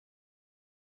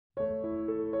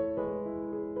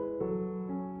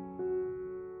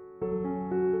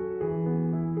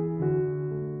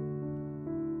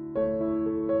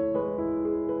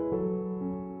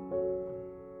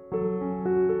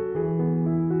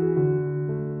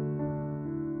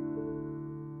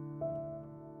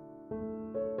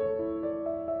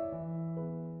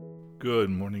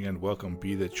Good morning and welcome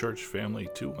be the church family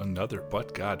to another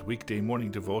But God Weekday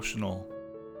morning devotional.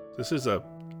 This is a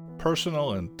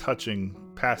personal and touching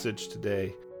passage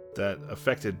today that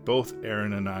affected both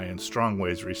Aaron and I in strong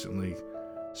ways recently,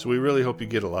 so we really hope you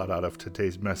get a lot out of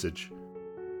today's message.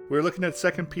 We're looking at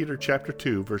 2 Peter chapter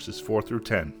 2 verses 4 through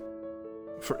 10.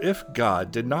 For if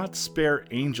God did not spare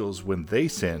angels when they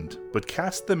sinned, but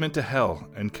cast them into hell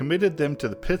and committed them to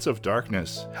the pits of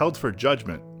darkness, held for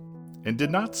judgment, and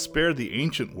did not spare the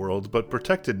ancient world, but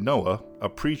protected Noah, a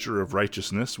preacher of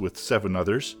righteousness, with 7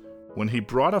 others, when he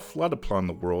brought a flood upon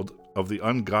the world of the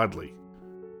ungodly.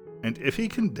 And if he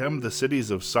condemned the cities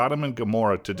of Sodom and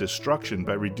Gomorrah to destruction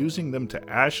by reducing them to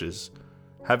ashes,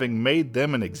 having made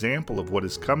them an example of what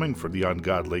is coming for the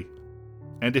ungodly,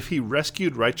 and if he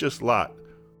rescued righteous Lot,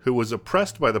 who was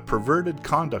oppressed by the perverted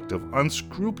conduct of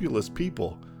unscrupulous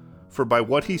people, for by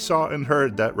what he saw and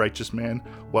heard that righteous man,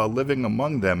 while living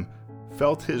among them,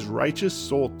 felt his righteous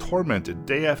soul tormented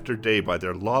day after day by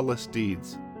their lawless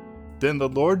deeds. Then the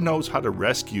Lord knows how to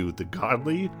rescue the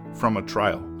godly from a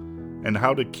trial, and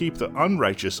how to keep the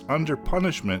unrighteous under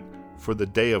punishment for the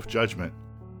day of judgment,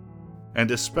 and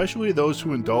especially those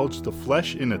who indulge the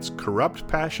flesh in its corrupt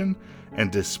passion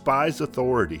and despise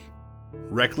authority.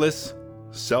 Reckless,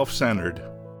 self-centered,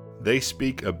 they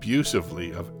speak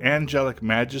abusively of angelic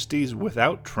majesties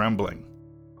without trembling.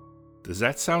 Does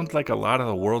that sound like a lot of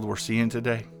the world we're seeing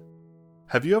today?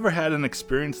 Have you ever had an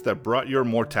experience that brought your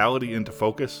mortality into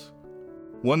focus?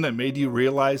 One that made you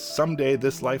realize someday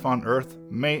this life on earth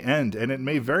may end, and it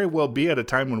may very well be at a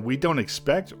time when we don't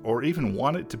expect or even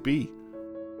want it to be.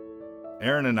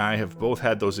 Aaron and I have both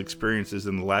had those experiences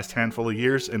in the last handful of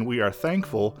years, and we are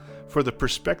thankful for the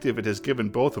perspective it has given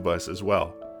both of us as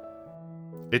well.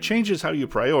 It changes how you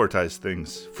prioritize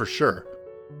things, for sure.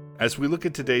 As we look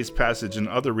at today's passage and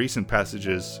other recent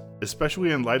passages,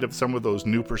 especially in light of some of those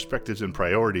new perspectives and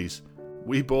priorities,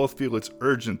 we both feel it's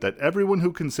urgent that everyone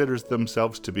who considers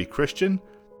themselves to be Christian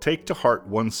take to heart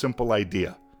one simple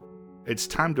idea. It's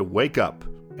time to wake up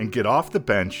and get off the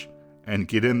bench and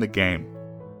get in the game.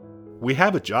 We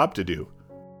have a job to do.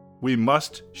 We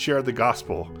must share the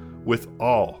gospel with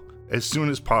all as soon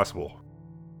as possible.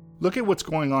 Look at what's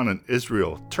going on in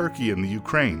Israel, Turkey, and the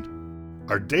Ukraine.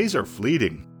 Our days are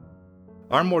fleeting.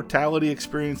 Our mortality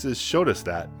experiences showed us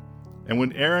that. And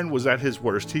when Aaron was at his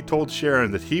worst, he told Sharon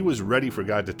that he was ready for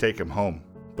God to take him home.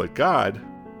 But God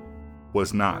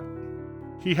was not.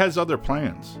 He has other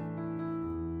plans.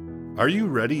 Are you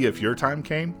ready if your time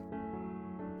came?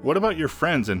 What about your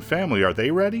friends and family? Are they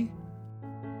ready?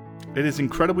 It is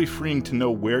incredibly freeing to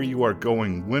know where you are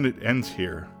going when it ends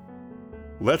here.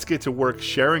 Let's get to work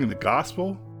sharing the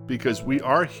gospel, because we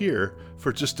are here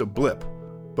for just a blip.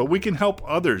 But we can help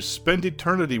others spend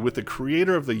eternity with the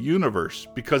creator of the universe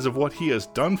because of what he has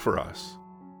done for us.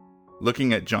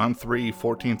 Looking at John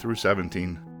 3:14 through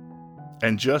 17.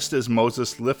 And just as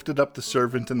Moses lifted up the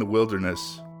servant in the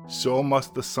wilderness, so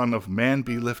must the Son of Man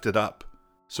be lifted up,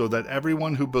 so that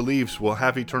everyone who believes will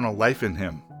have eternal life in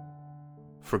him.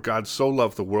 For God so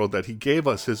loved the world that he gave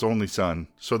us his only Son,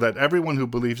 so that everyone who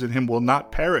believes in him will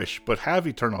not perish, but have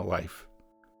eternal life.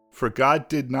 For God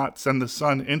did not send the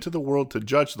Son into the world to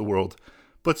judge the world,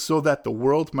 but so that the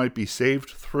world might be saved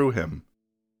through him.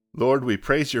 Lord, we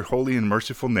praise your holy and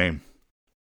merciful name.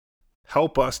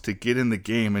 Help us to get in the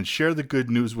game and share the good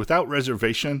news without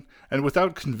reservation and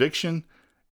without conviction,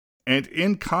 and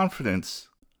in confidence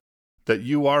that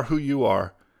you are who you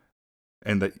are,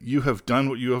 and that you have done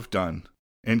what you have done,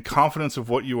 in confidence of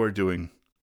what you are doing,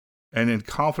 and in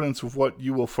confidence of what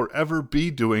you will forever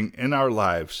be doing in our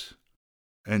lives.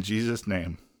 In Jesus'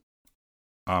 name,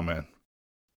 amen.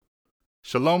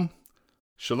 Shalom,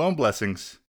 shalom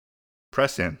blessings,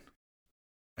 press in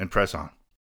and press on.